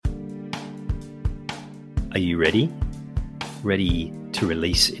Are you ready? Ready to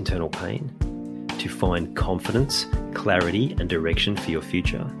release internal pain? To find confidence, clarity, and direction for your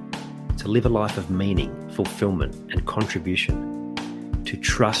future? To live a life of meaning, fulfillment, and contribution? To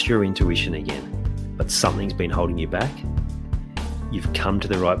trust your intuition again, but something's been holding you back? You've come to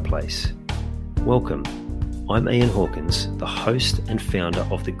the right place. Welcome. I'm Ian Hawkins, the host and founder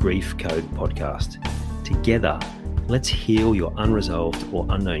of the Grief Code podcast. Together, let's heal your unresolved or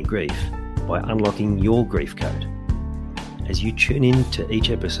unknown grief by unlocking your grief code. As you tune in to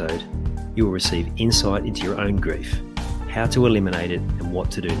each episode, you will receive insight into your own grief, how to eliminate it, and what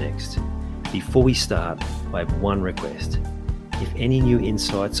to do next. Before we start, I have one request. If any new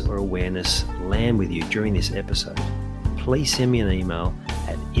insights or awareness land with you during this episode, please send me an email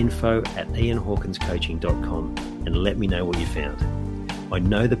at info@ianhawkinscoaching.com and let me know what you found. I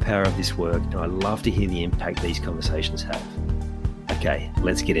know the power of this work and I love to hear the impact these conversations have. Okay,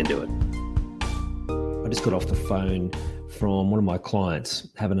 let's get into it. I just got off the phone from one of my clients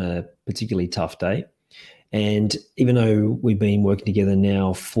having a particularly tough day. And even though we've been working together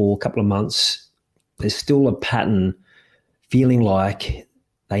now for a couple of months, there's still a pattern feeling like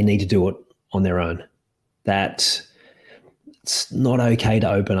they need to do it on their own. That it's not okay to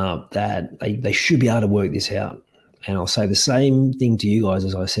open up, that they should be able to work this out. And I'll say the same thing to you guys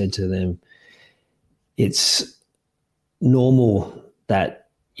as I said to them. It's normal that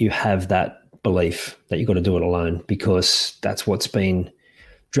you have that belief that you've got to do it alone, because that's what's been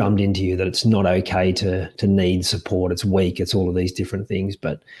drummed into you, that it's not okay to need support, it's weak, it's all of these different things,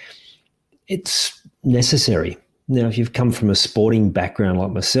 but it's necessary. Now, if you've come from a sporting background like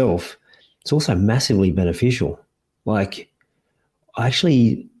myself, it's also massively beneficial. Like,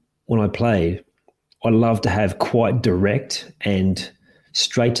 actually, when I played, I love to have quite direct and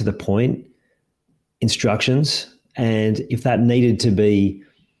straight to the point instructions. And if that needed to be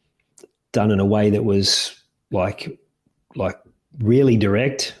done in a way that was like really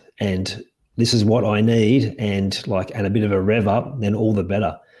direct and this is what I need and a bit of a rev up, then all the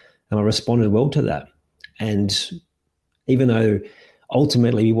better. And I responded well to that. And even though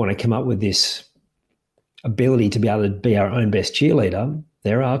ultimately we want to come up with this ability to be able to be our own best cheerleader,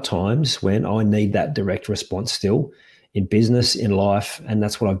 there are times when I need that direct response still in business, in life, and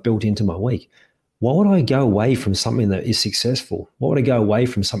that's what I've built into my week. Why would I go away from something that is successful? Why would I go away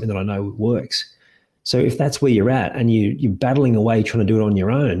from something that I know works? So if that's where you're at and you're battling away trying to do it on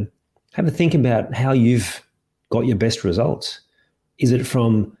your own, have a think about how you've got your best results. Is it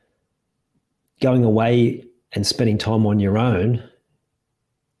from going away and spending time on your own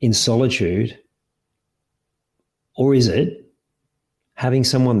in solitude? Or is it having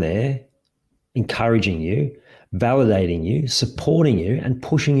someone there encouraging you, validating you, supporting you, and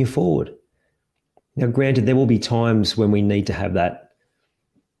pushing you forward? Now, granted, there will be times when we need to have that.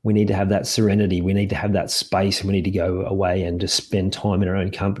 We need to have that serenity. We need to have that space. We need to go away and just spend time in our own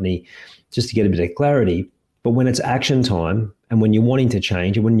company just to get a bit of clarity. But when it's action time and when you're wanting to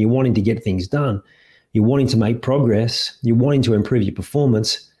change and when you're wanting to get things done, you're wanting to make progress, you're wanting to improve your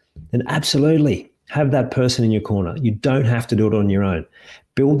performance, then absolutely have that person in your corner. You don't have to do it on your own.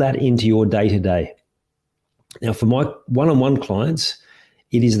 Build that into your day-to-day. Now, for my one-on-one clients,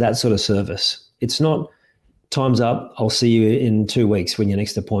 it is that sort of service. It's not time's up, I'll see you in 2 weeks when your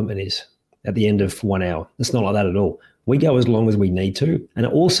next appointment is at the end of 1 hour. It's not like that at all. We go as long as we need to. And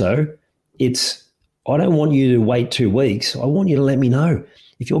also, I don't want you to wait 2 weeks. I want you to let me know.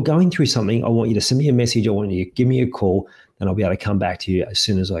 If you're going through something, I want you to send me a message. I want you to give me a call, and I'll be able to come back to you as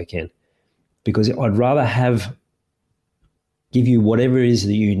soon as I can. Because I'd rather give you whatever it is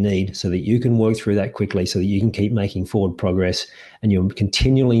that you need so that you can work through that quickly, so that you can keep making forward progress and you're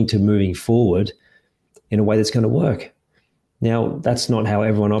continuing to moving forward in a way that's going to work. Now, that's not how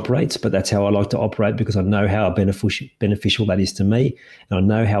everyone operates, but that's how I like to operate, because I know how beneficial that is to me, and I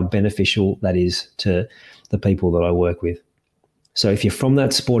know how beneficial that is to the people that I work with. So if you're from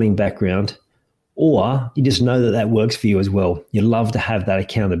that sporting background, or you just know that works for you as well, you love to have that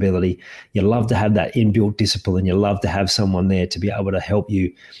accountability, you love to have that inbuilt discipline, you love to have someone there to be able to help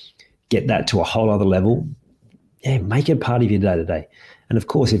you get that to a whole other level, make it part of your day-to-day. And of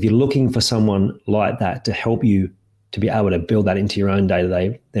course, if you're looking for someone like that to help you to be able to build that into your own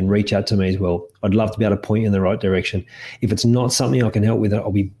day-to-day, then reach out to me as well. I'd love to be able to point you in the right direction. If it's not something I can help with, I'll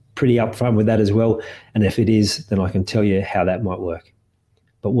be pretty upfront with that as well. And if it is, then I can tell you how that might work.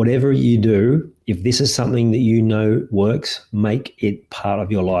 But whatever you do, if this is something that you know works, make it part of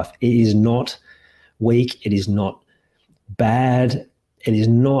your life. It is not weak. It is not bad. It is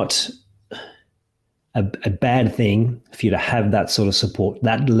not a bad thing for you to have that sort of support,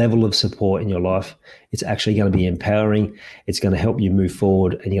 that level of support in your life. It's actually going to be empowering. It's going to help you move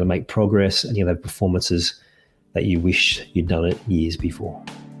forward, and you're going to make progress, and you're going to have performances that you wish you'd done it years before.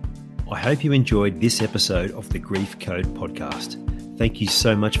 I hope you enjoyed this episode of the Grief Code podcast. Thank you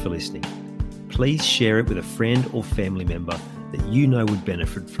so much for listening. Please share it with a friend or family member that you know would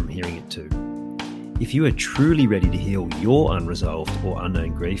benefit from hearing it too. If you are truly ready to heal your unresolved or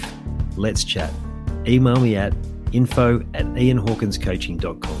unknown grief, let's chat. Email me at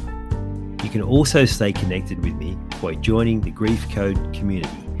info@ianhawkinscoaching.com. You can also stay connected with me by joining the Grief Code community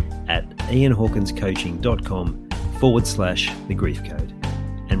at ianhawkinscoaching.com/the Grief Code.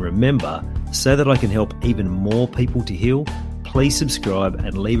 And remember, so that I can help even more people to heal, please subscribe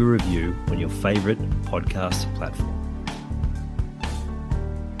and leave a review on your favorite podcast platform.